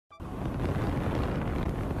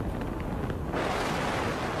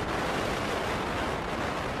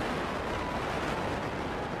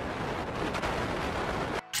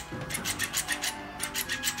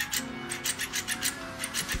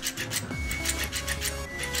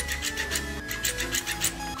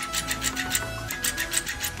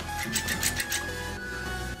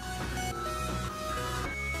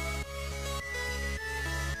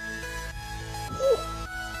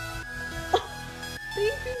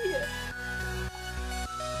Good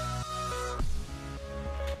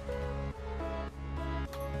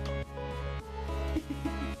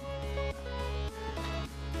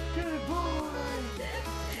boy!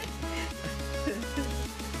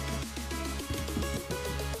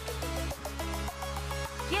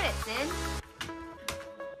 Get it, Sid.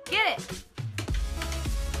 Get it.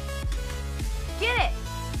 Get it.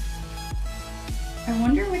 I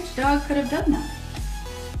wonder which dog could have done that.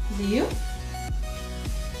 Is it you?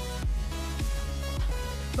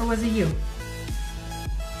 Or was it you?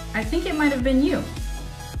 I think it might have been you.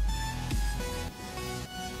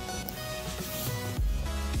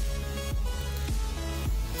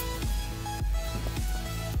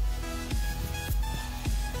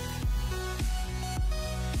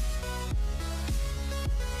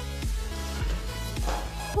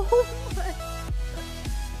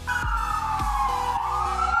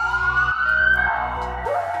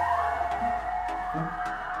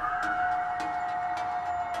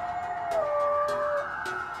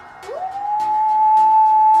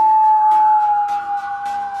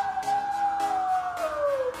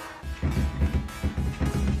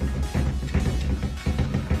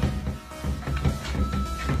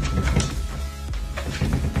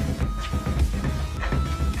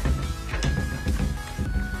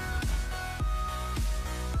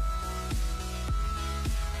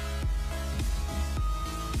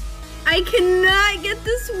 I cannot get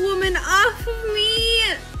this woman off of me!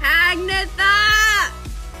 Agnetha!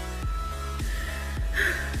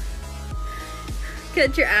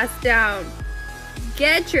 Get your ass down.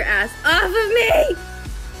 Get your ass off of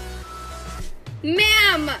me!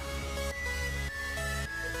 Ma'am!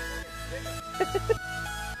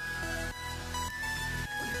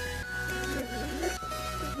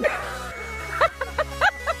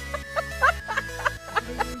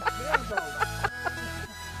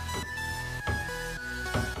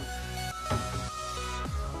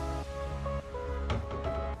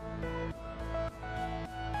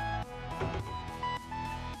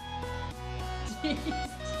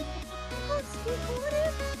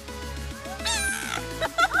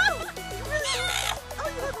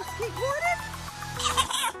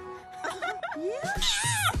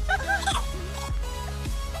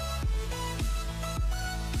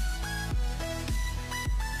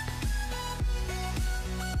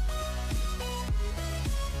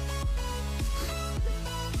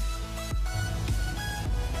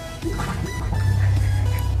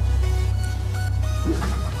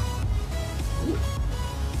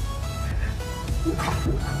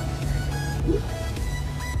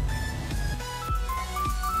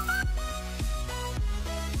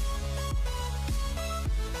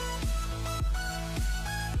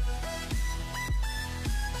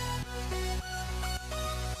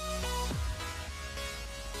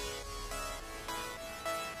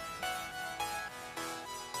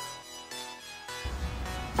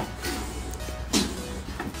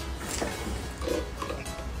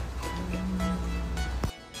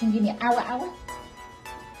 Gini, awa.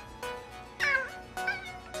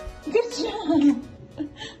 Good job.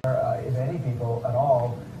 If any people at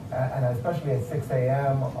all, and especially at 6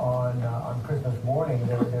 a.m. on Christmas morning,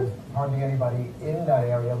 there's hardly anybody in that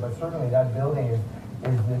area, but certainly that building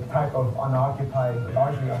is the type of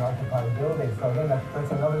largely unoccupied building. So I think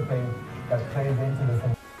that's another thing that plays into this.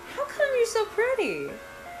 How come you're so pretty?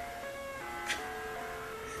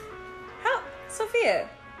 Sophia,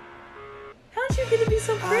 how did you get to be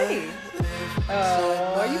so pretty?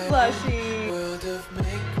 Oh, are you blushing? World of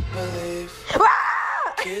make-believe.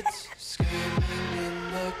 Kids screaming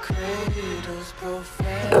in the cradles,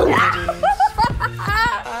 profanities.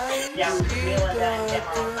 Yeah, feeling that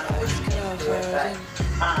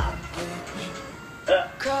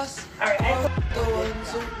Cross all right, the ones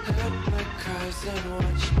who heard my cries and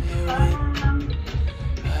watch me weep.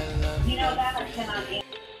 I love you know that I cannot eat.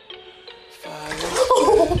 fire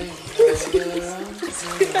spreading around me.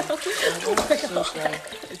 So bright,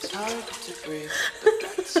 it's hard to breathe, but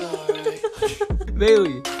that's alright.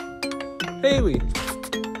 Bailey.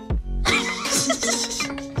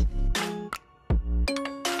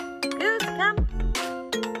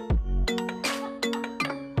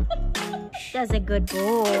 That's a good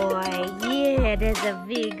boy. Yeah, that's a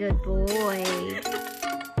very good boy.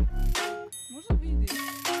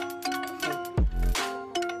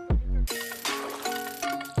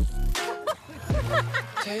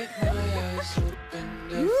 Take my eyes open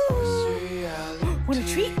to force reality. Want a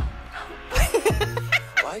treat?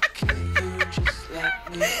 Why can't you just let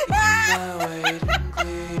me eat my weight in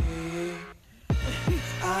glee?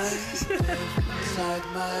 I live inside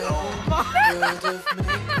my own world of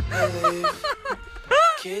make-believe.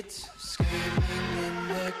 Kids screaming in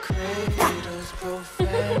the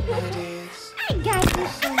profanities. I got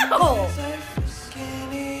this. Oh.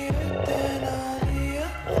 Skinnier than all the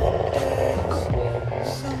other days.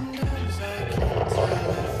 Sometimes I can't tell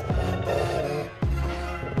if my body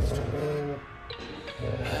belongs to me.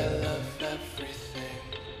 I love everything.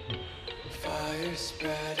 Fire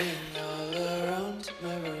spreading all around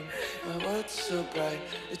my room. My world's so bright,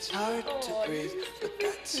 it's hard to breathe, but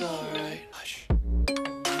that's alright. Hush.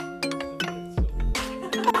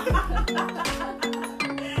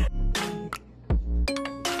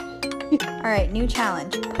 Alright, new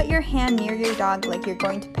challenge. Put your hand near your dog like you're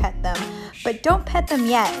going to pet them, but don't pet them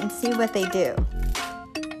yet and see what they do.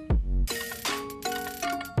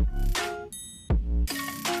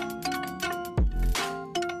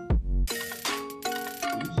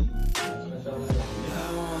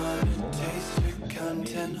 I wanna taste your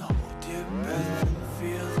content, hold your breath and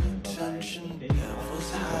feel the tension.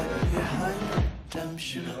 Devils hide behind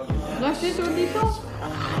redemption. Lâche sur le bouton.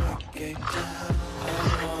 Gate to hell, I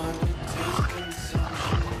wanna taste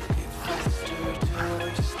consumption. Get faster till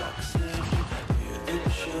we stop singing. Hear the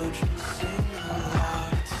children sing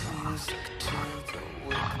aloud. It's music till the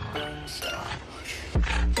wick burns out.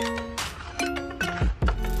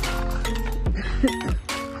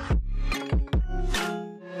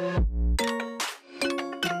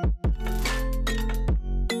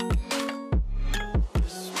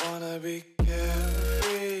 Just wanna be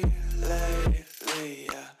carefree lately,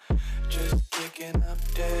 yeah. Just kicking up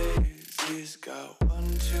daisies. Got one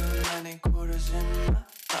too many quarters in my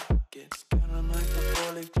pockets. Count 'em like the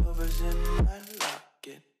four-leaf clovers in my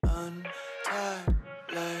locket. Untied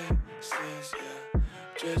laces, yeah.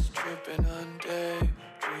 Just tripping on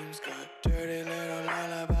daydreams. Got dirty little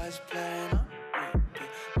lullabies playing on repeat.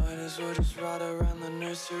 Might as well just ride around the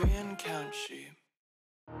nursery and count sheep.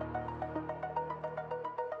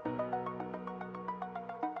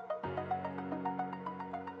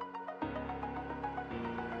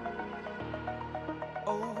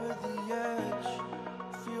 Over the edge,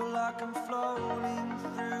 feel like I'm floating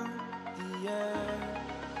through the air.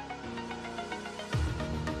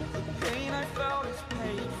 The pain I felt is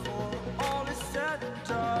paid for, all is said and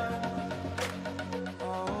done.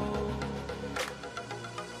 Oh,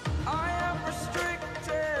 I am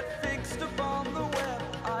restricted, fixed upon the web.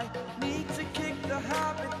 I need to kick the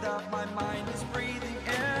habit that my mind is breathing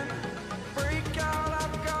in. Break out,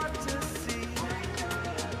 I've got to see.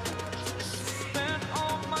 Spent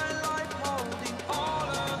all my life holding all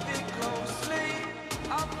of it closely.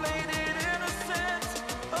 I played it innocent,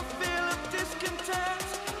 a feel of discontent.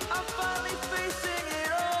 I'm finally facing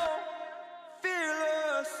it all,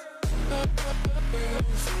 fearless.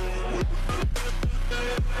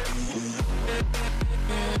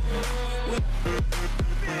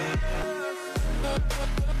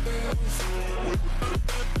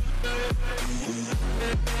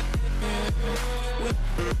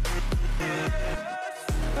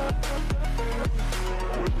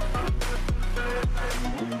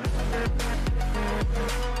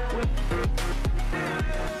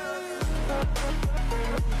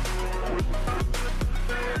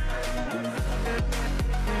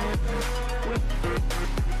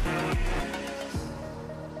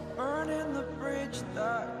 Burning the bridge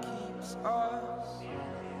that keeps us.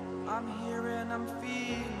 I'm here and I'm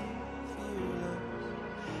feeling fearless.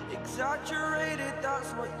 Exaggerated,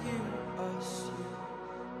 that's what you assume.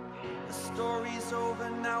 The story's over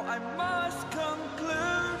now, I must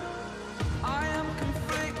conclude.